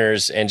the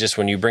dinners. And just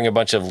when you bring a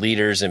bunch of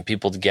leaders and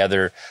people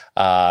together,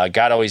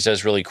 God always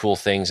does really cool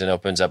things and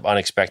opens up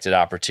unexpected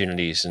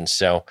opportunities. And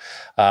so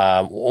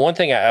one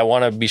thing I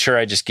want to be sure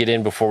I just get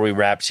in before we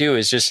wrap too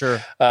is just,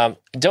 Sure.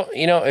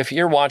 If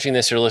you're watching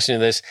this or listening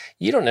to this,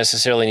 you don't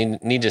necessarily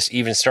need to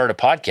even start a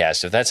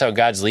podcast. If that's how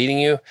God's leading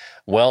you,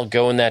 well,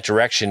 go in that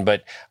direction.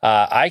 But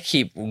I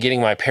keep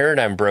getting my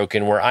paradigm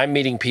broken where I'm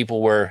meeting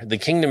people where the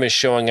kingdom is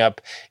showing up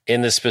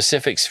in the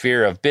specific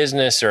sphere of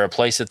business or a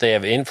place that they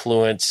have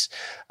influence.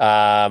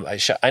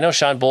 I know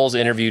Sean Bowles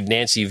interviewed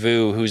Nancy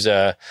Vu, who's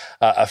a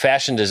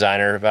fashion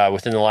designer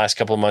within the last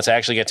couple of months. I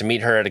actually got to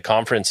meet her at a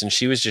conference, and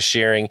she was just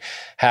sharing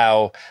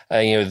how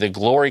the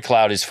glory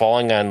cloud is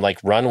falling on like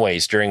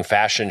runways during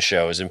fashion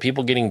shows, and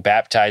people getting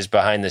baptized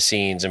behind the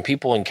scenes, and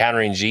people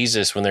encountering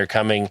Jesus when they're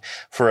coming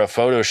for a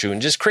photo shoot,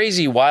 and just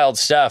crazy, wild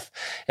stuff.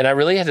 And I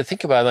really had to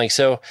think about it, like,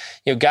 so,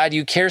 God,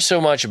 you care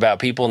so much about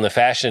people in the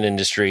fashion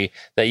industry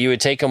that you would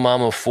take a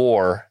mom of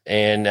 4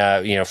 and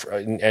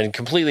and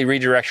completely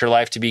redirect her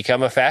life to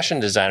become a fashion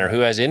designer who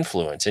has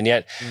influence. And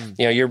yet,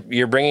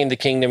 you're bringing the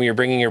kingdom, you're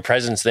bringing your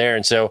presence there.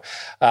 And so,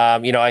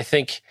 I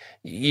think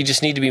you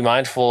just need to be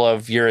mindful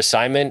of your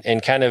assignment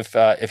and kind of,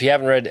 if you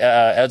haven't read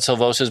Ed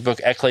Silvosa's book,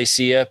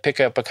 Ecclesia, pick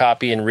up a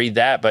copy and read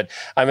that. But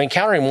I'm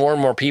encountering more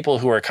and more people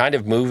who are kind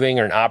of moving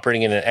or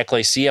operating in an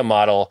Ecclesia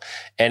model,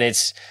 and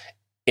it's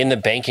in the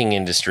banking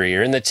industry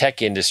or in the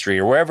tech industry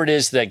or wherever it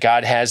is that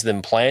God has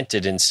them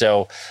planted. And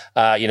so,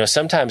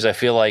 sometimes I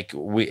feel like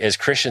we, as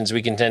Christians,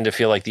 we can tend to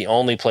feel like the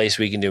only place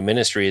we can do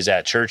ministry is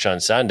at church on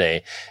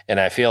Sunday. And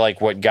I feel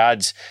like what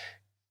God's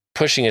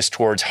pushing us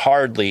towards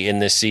hardly in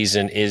this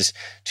season is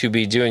to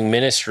be doing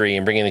ministry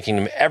and bringing the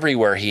kingdom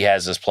everywhere he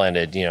has us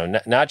planted,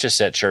 not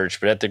just at church,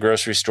 but at the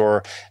grocery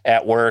store,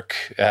 at work,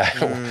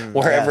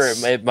 wherever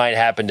it might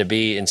happen to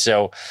be. And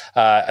so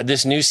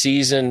this new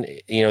season,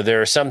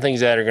 there are some things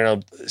that are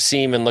going to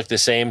seem and look the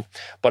same,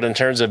 but in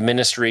terms of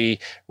ministry,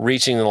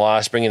 reaching the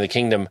lost, bringing the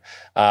kingdom,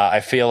 I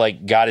feel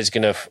like God is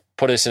going to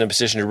put us in a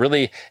position to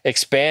really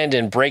expand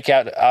and break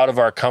out of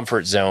our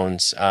comfort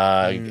zones.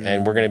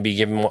 And we're going to be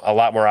given a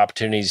lot more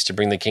opportunities to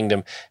bring the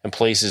kingdom in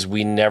places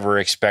we never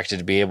expected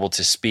to be able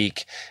to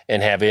speak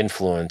and have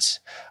influence.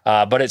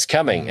 But it's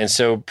coming. And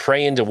so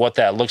pray into what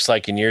that looks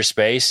like in your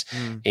space.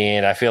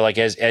 And I feel like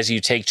as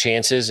you take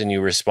chances and you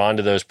respond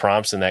to those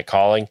prompts and that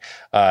calling,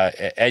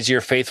 as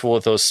you're faithful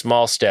with those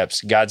small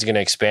steps, God's going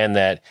to expand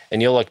that.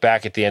 And you'll look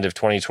back at the end of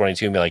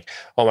 2022 and be like,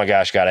 oh my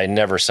gosh, God, I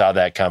never saw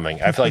that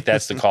coming. I feel like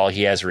that's the call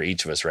he has for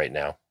each of us right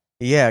now.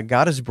 Yeah,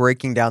 God is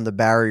breaking down the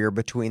barrier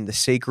between the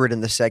sacred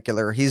and the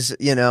secular. He's,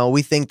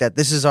 we think that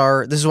this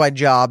is my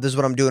job. This is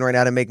what I'm doing right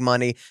now to make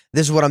money.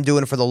 This is what I'm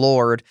doing for the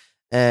Lord.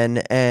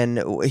 And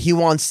he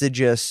wants to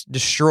just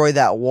destroy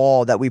that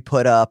wall that we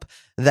put up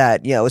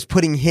that, is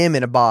putting him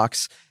in a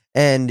box.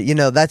 And,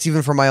 that's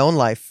even for my own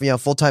life,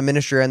 full-time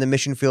ministry on the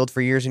mission field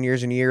for years and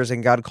years and years,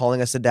 and God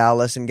calling us to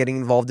Dallas and getting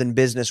involved in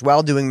business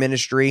while doing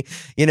ministry.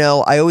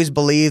 I always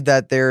believe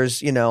that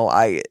there's,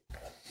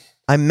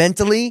 I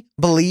mentally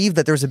believed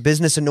that there was a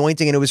business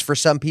anointing and it was for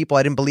some people.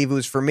 I didn't believe it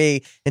was for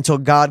me until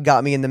God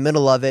got me in the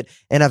middle of it.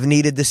 And I've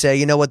needed to say,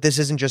 you know what, this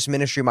isn't just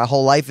ministry. My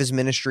whole life is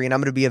ministry, and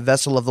I'm going to be a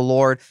vessel of the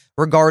Lord,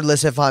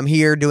 regardless if I'm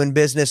here doing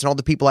business and all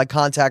the people I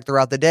contact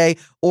throughout the day,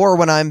 or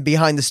when I'm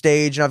behind the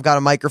stage and I've got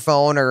a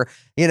microphone, or,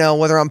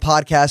 whether I'm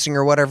podcasting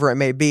or whatever it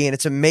may be. And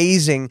it's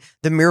amazing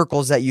the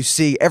miracles that you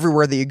see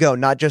everywhere that you go,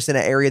 not just in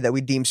an area that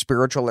we deem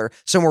spiritual or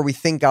somewhere we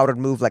think God would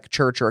move, like a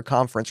church or a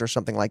conference or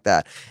something like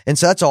that. And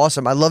so that's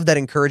awesome. I love that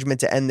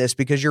encouragement to end this,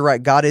 because you're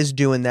right. God is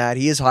doing that.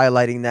 He is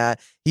highlighting that.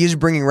 He is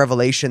bringing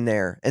revelation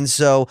there. And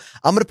so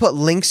I'm going to put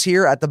links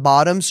here at the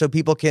bottom so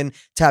people can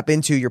tap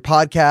into your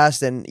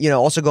podcast and,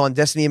 also go on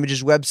Destiny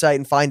Image's website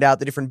and find out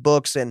the different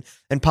books and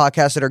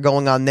podcasts that are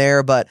going on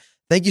there. But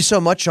thank you so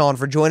much, Shaun,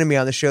 for joining me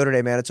on the show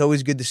today, man. It's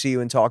always good to see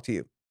you and talk to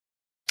you.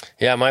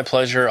 Yeah, my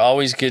pleasure.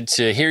 Always good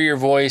to hear your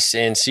voice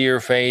and see your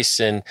face.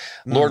 And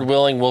Lord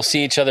willing, we'll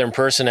see each other in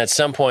person at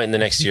some point in the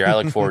next year. I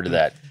look forward to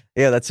that.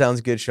 Yeah, that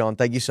sounds good, Shaun.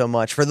 Thank you so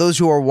much. For those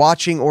who are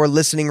watching or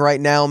listening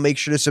right now, make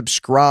sure to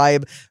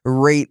subscribe,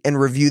 rate, and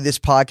review this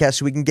podcast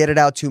so we can get it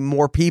out to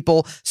more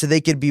people so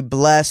they could be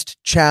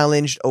blessed,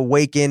 challenged,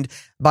 awakened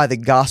by the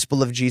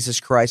gospel of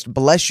Jesus Christ.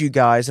 Bless you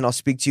guys, and I'll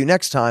speak to you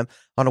next time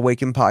on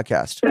Awaken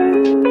Podcast.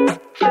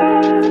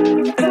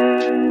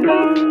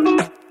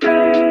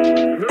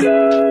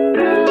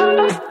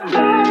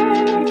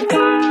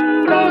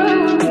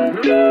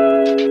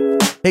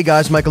 Hey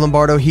guys, Michael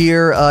Lombardo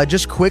here.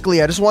 Just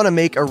quickly, I just want to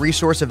make a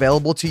resource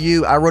available to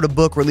you. I wrote a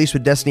book released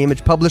with Destiny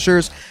Image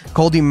Publishers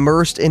called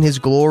Immersed in His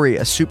Glory,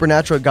 a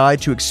supernatural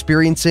guide to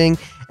experiencing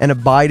and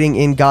abiding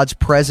in God's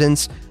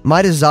presence.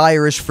 My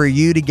desire is for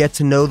you to get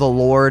to know the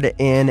Lord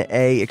in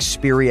a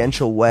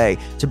experiential way,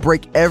 to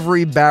break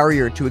every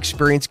barrier to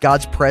experience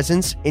God's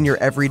presence in your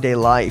everyday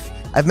life.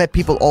 I've met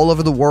people all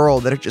over the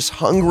world that are just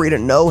hungry to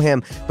know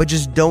Him, but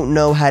just don't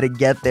know how to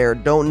get there,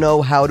 don't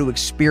know how to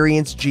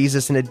experience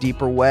Jesus in a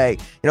deeper way.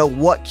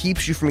 What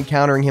keeps you from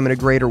encountering Him in a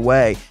greater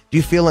way? Do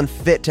you feel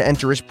unfit to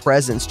enter His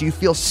presence? Do you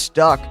feel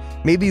stuck?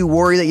 Maybe you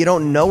worry that you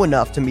don't know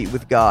enough to meet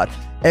with God.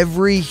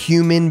 Every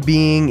human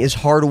being is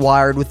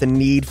hardwired with a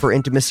need for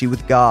intimacy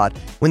with God.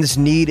 When this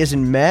need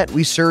isn't met,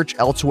 we search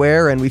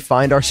elsewhere and we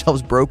find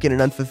ourselves broken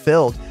and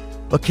unfulfilled.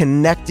 But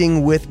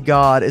connecting with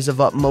God is of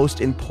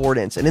utmost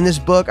importance. And in this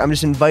book, I'm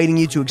just inviting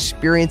you to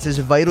experience this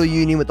vital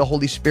union with the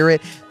Holy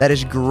Spirit that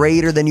is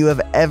greater than you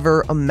have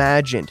ever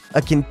imagined.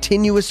 A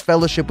continuous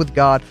fellowship with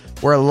God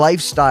where a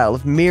lifestyle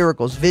of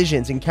miracles,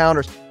 visions,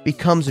 encounters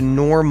becomes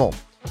normal.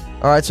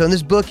 All right, so in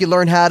this book, you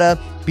learn how to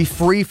be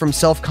free from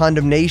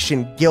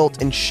self-condemnation,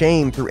 guilt, and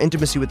shame through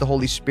intimacy with the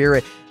Holy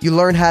Spirit. You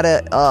learn how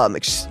to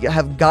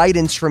have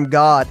guidance from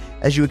God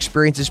as you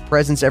experience His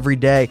presence every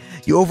day.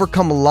 You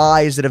overcome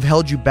lies that have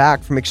held you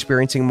back from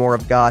experiencing more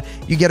of God.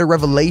 You get a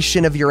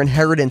revelation of your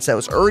inheritance that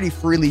was already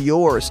freely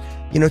yours,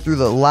 through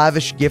the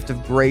lavish gift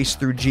of grace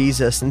through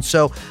Jesus. And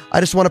so I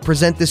just want to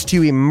present this to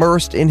you,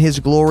 Immersed in His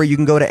Glory. You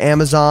can go to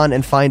Amazon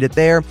and find it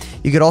there.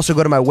 You could also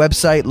go to my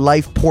website,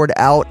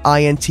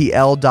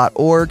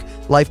 lifepouredoutintl.org,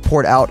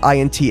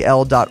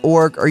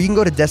 lifepouredoutintl.org, or you can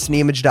go to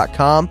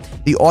destinyimage.com.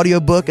 The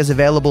audiobook is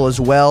available as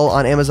well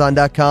on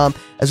amazon.com,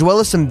 as well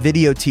as some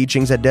video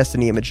teachings at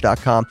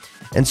destinyimage.com.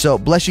 And so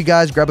bless you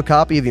guys. Grab a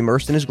copy of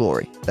Immersed in His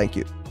Glory. Thank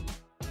you.